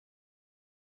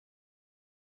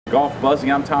Golf Buzzing.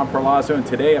 I'm Tom Perlazzo, and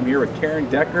today I'm here with Karen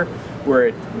Decker. We're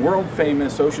at world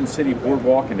famous Ocean City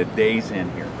Boardwalk in the Days Inn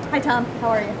here. Hi Tom, how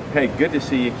are you? Hey, good to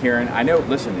see you, Karen. I know,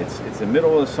 listen, it's the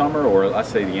middle of the summer, or let's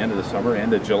say the end of the summer,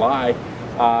 end of July,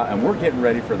 and we're getting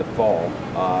ready for the fall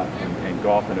and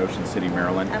golf in Ocean City,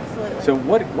 Maryland. Absolutely. So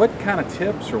what kind of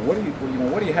tips, or what do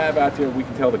you have out there we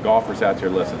can tell the golfers out there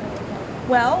listening?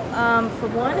 Well, for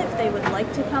one, if they would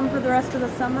like to come for the rest of the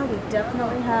summer, we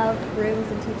definitely have rooms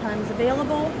and tee times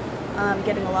available.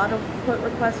 Getting a lot of quote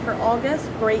requests for August.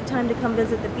 Great time to come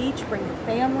visit the beach, bring your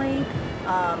family.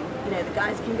 The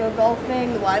guys can go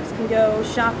golfing, the wives can go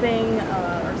shopping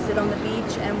or sit on the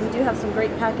beach, and we do have some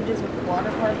great packages with the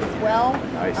water park as well.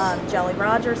 Nice. Jolly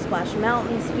Roger, Splash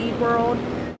Mountain, Speed World.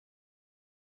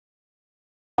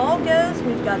 All goes,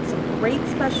 we've got some great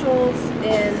specials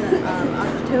in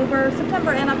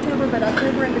September and October, but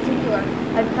October in particular.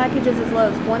 I have packages as low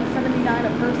as $179 a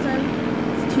person.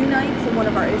 2 nights in one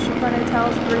of our oceanfront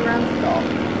hotels, 3 rounds of golf.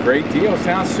 Great deal.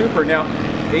 Sounds super. Now,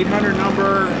 800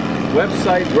 number,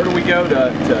 website, where do we go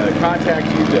to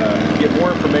contact you to get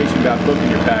more information about booking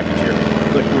your package here?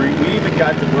 Look, we even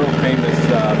got the world famous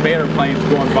banner planes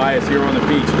going by us here on the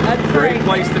beach. That's Great right.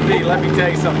 place to be. Let me tell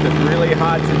you something. Really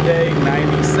hot today,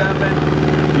 97.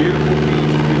 Beautiful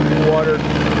beach, beautiful water.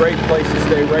 Great place to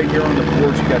stay right here on the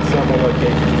porch. You got several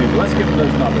locations too. Let's give them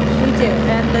those numbers. We do,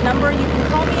 and the number you can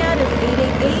call me at is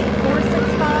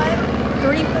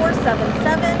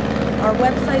 888-465-3477. Our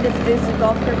website is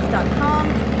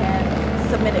ocgolfgroups.com. You can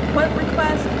submit a quote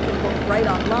request. You can book right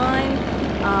online.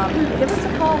 Give us a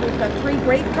call. We've got 3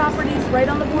 great properties right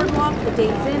on the boardwalk. The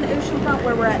Days Inn Oceanfront,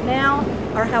 where we're at now,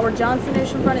 our Howard Johnson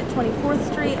Oceanfront at 24th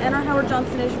Street, and our Howard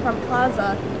Johnson Oceanfront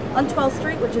Plaza on 12th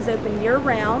Street, which is open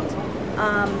year-round.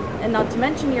 And not to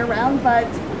mention year-round, but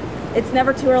it's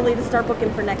never too early to start booking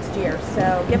for next year.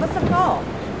 So give us a call.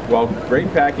 Well,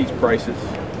 great package prices,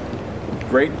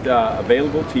 great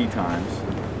available tee times,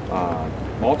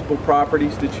 multiple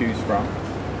properties to choose from.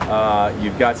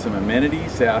 You've got some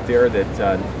amenities out there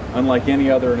that unlike any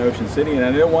other in Ocean City. And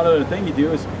I know one other thing you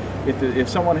do is if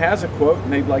someone has a quote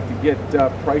and they'd like to get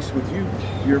priced with you,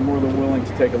 you're more than willing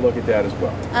to take a look at that as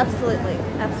well. Absolutely,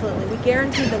 absolutely. We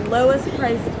guarantee the lowest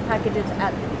priced packages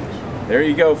at the beach. There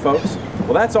you go, folks.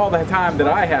 Well, that's all the time that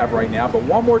I have right now, but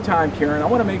one more time, Karen, I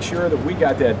want to make sure that we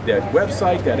got that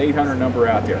website, that 800 number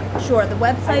out there. Sure, the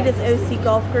website is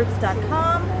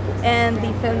ocgolfgroups.com, and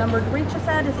the phone number to reach us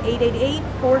at is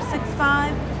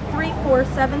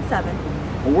 888-465-3477.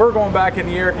 Well, we're going back in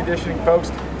the air conditioning,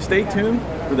 folks. Stay tuned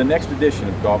for the next edition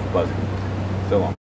of Golf Buzzing. So long.